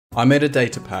I made a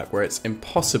data pack where it's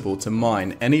impossible to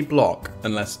mine any block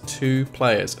unless 2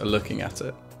 players are looking at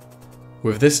it.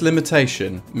 With this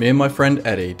limitation, me and my friend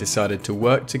Eddie decided to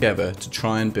work together to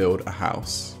try and build a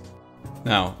house.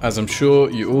 Now, as I'm sure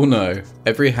you all know,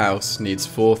 every house needs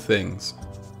 4 things.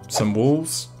 Some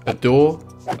walls, a door,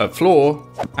 a floor,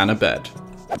 and a bed.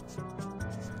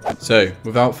 So,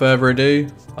 without further ado,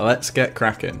 let's get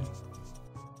cracking.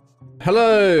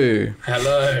 Hello!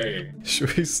 Hello!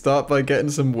 Should we start by getting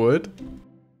some wood?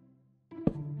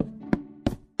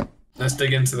 Let's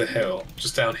dig into the hill,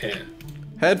 just down here.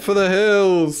 Head for the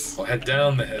hills! Or head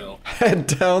down the hill. Head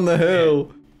down the hill!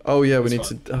 Yeah. Oh yeah, we need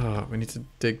to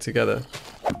dig together.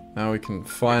 Now we can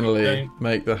finally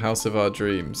make the house of our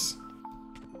dreams.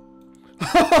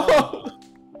 Oh.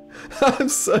 I'm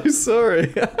so sorry.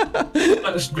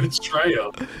 That's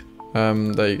betrayal.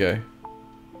 There you go.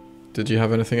 Did you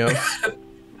have anything else?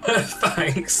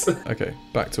 Thanks. Okay,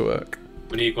 back to work.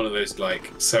 We need one of those,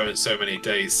 like, so and so many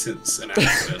days since an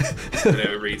accident. And it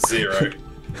would read 0.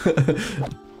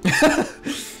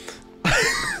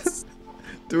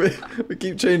 We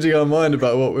keep changing our mind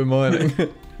about what we're mining.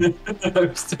 I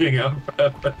was doing it on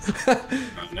purpose.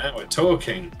 Oh, now we're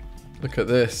talking. Look at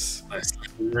this. Nice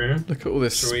room. Look at all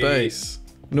this space.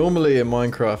 Normally in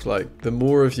Minecraft, like, the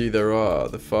more of you there are,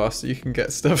 the faster you can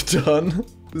get stuff done.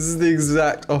 This is the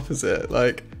exact opposite.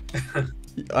 Like,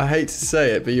 I hate to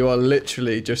say it, but you are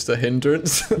literally just a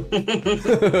hindrance.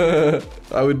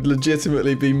 I would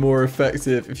legitimately be more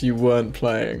effective if you weren't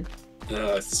playing.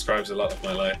 Oh, this describes a lot of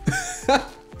my life.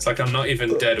 It's like I'm not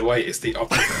even dead weight, it's the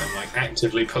opposite. I'm like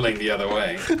actively pulling the other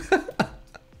way.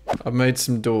 I've made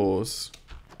some doors.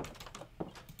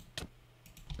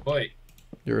 Wait.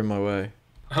 You're in my way.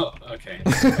 Oh, okay.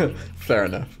 Fair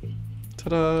enough.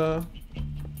 Ta-da! There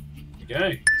you go.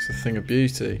 It's a thing of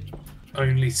beauty.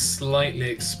 Only slightly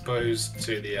exposed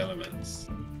to the elements.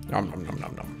 Nom nom nom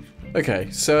nom nom. Okay,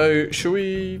 so shall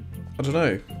we, I don't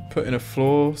know, put in a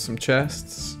floor, some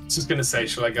chests? I was just gonna say,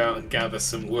 shall I go out and gather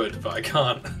some wood, but I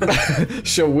can't.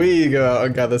 Shall we go out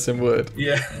and gather some wood?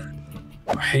 Yeah.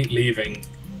 I hate leaving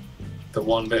the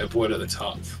one bit of wood at the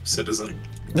top so it doesn't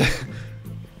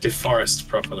deforest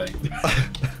properly.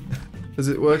 Is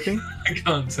it working? I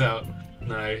can't tell.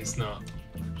 No, it's not.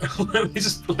 Let me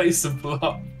just place a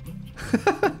block.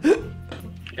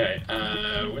 Okay,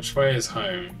 which way is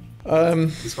home?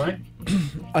 This way?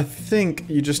 I think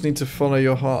you just need to follow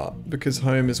your heart, because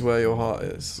home is where your heart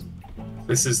is.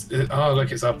 This is... Oh,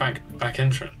 look, it's our back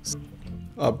entrance.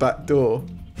 Our back door.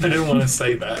 I didn't want to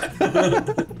say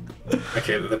that.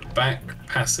 Okay, the back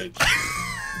passage.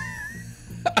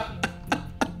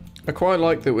 I quite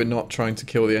like that we're not trying to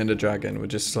kill the Ender Dragon, we're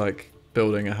just, like,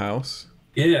 building a house.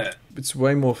 Yeah. It's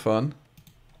way more fun.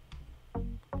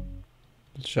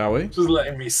 Shall we? Just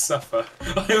letting me suffer.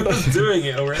 I was doing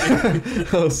it already.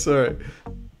 Oh, sorry.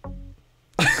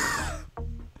 I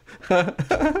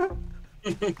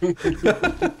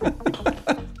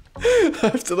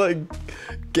have to, like,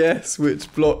 guess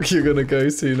which block you're gonna go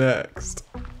to next.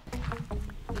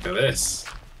 Look at this.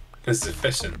 This is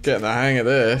efficient. Getting the hang of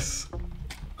this.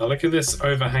 Oh, look at this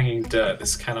overhanging dirt.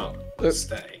 This cannot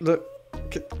stay. Look,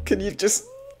 can you just...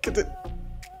 Can it...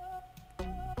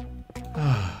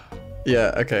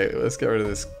 Yeah, okay, let's get rid of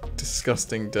this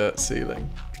disgusting dirt ceiling.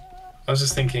 I was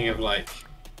just thinking of, like,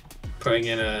 putting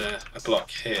in a block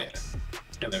here.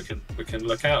 And then we can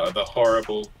look out at the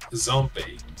horrible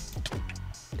zombie.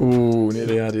 Ooh,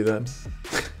 nearly had you then.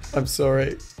 I'm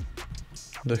sorry.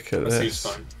 Look at That this.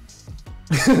 seems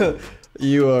fine.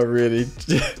 You are really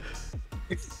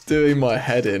doing my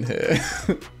head in here.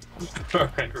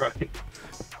 Right.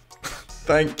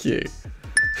 Thank you.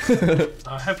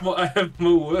 I have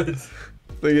more wood.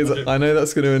 Thing is, I know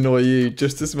that's going to annoy you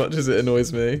just as much as it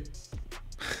annoys me.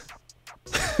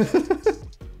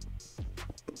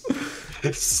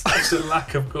 It's such a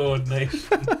lack of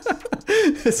coordination.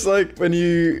 It's like when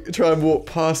you try and walk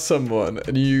past someone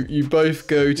and you both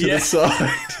go to the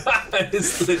side.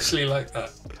 It's literally like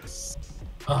that.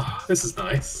 Oh, this is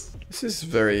nice. This is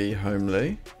very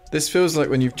homely. This feels like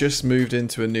when you've just moved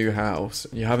into a new house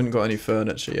and you haven't got any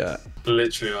furniture yet.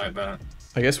 Literally like that.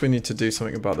 I guess we need to do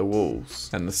something about the walls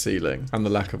and the ceiling and the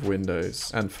lack of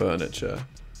windows and furniture.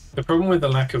 The problem with the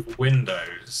lack of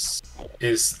windows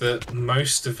is that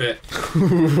most of it...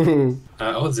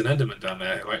 oh, there's an Enderman down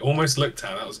there. I almost looked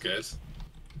at. That was good.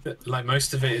 Like,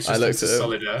 most of it is just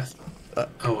solid earth.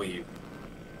 Oh, you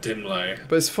dimlo.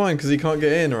 But it's fine because he can't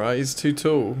get in, right? He's too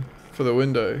tall for the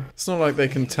window. It's not like they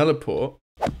can teleport.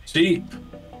 Sheep.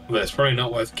 Well, it's probably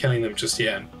not worth killing them just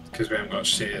yet because we haven't got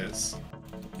shears.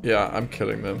 Yeah, I'm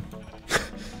killing them.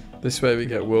 This way we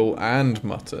get wool and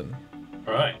mutton.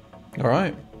 Alright.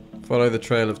 Alright. Follow the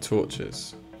trail of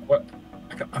torches. What?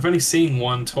 I've only seen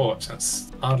one torch.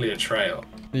 That's hardly a trail.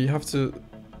 You have to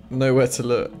know where to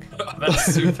look.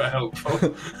 That's super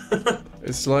helpful.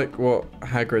 It's like what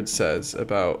Hagrid says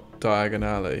about Diagon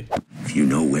Alley. If you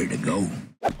know where to go.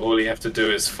 All you have to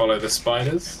do is follow the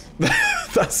spiders.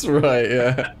 That's right,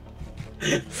 yeah.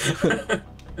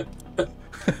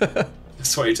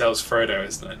 That's what he tells Frodo,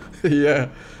 isn't it? Yeah.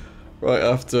 Right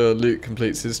after Luke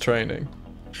completes his training.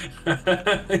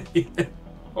 Yeah.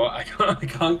 Well, I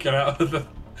can't get out of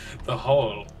the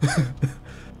hole.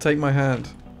 Take my hand.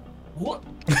 What?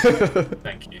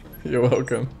 Thank you. You're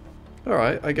welcome.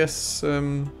 Alright, I guess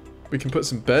we can put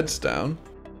some beds down.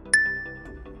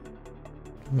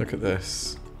 Look at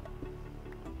this.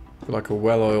 Like a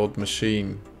well-oiled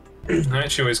machine. I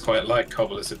actually always quite like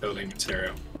cobble as a building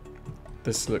material.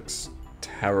 This looks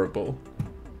terrible.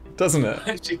 Doesn't it?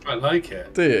 I actually quite like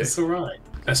it. Do you? It's alright.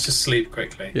 Let's just sleep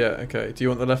quickly. Yeah, okay. Do you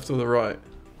want the left or the right?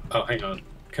 Oh, hang on.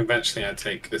 Conventionally, I'd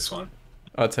take this one.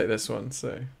 I'll take this one,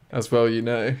 so as well you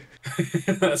know.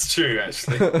 That's true,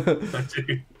 actually. I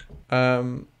do.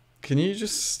 Can you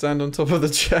just stand on top of the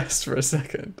chest for a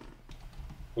second?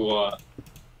 What?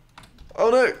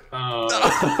 Oh no! Oh.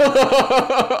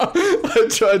 I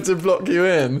tried to block you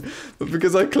in, but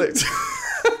because I clicked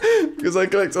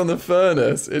on the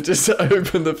furnace, it just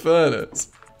opened the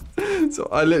furnace. So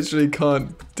I literally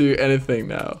can't do anything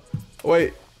now.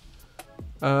 Wait.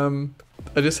 I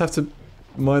just have to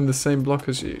mine the same block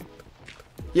as you.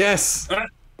 Yes!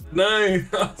 No!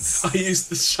 I used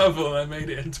the shovel and I made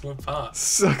it into a path.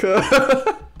 Sucker!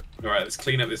 Alright, let's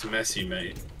clean up this mess you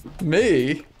made.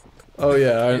 Me? Oh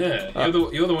yeah.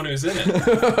 You're the one who's in it.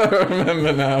 I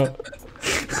remember now.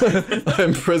 I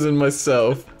imprisoned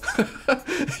myself.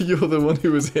 You're the one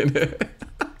who was in it.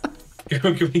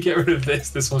 Can we get rid of this?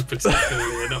 This one's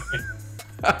particularly annoying.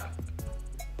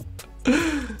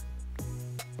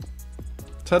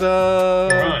 Ta-da!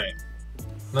 Alright.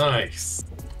 Nice.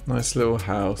 Nice little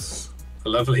house. A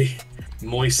lovely,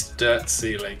 moist dirt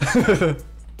ceiling.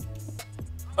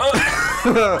 Oh!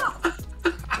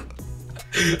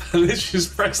 I literally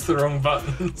just pressed the wrong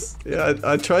buttons. Yeah,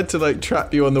 I tried to like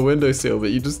trap you on the windowsill,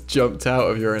 but you just jumped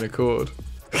out of your own accord.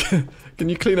 Can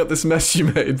you clean up this mess you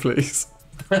made, please?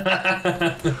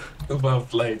 Well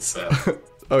played, sir.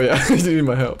 Oh yeah, you need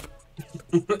my help.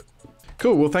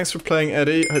 Cool, well thanks for playing,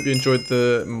 Eddie. Hope you enjoyed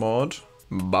the mod.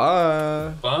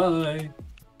 Bye. Bye.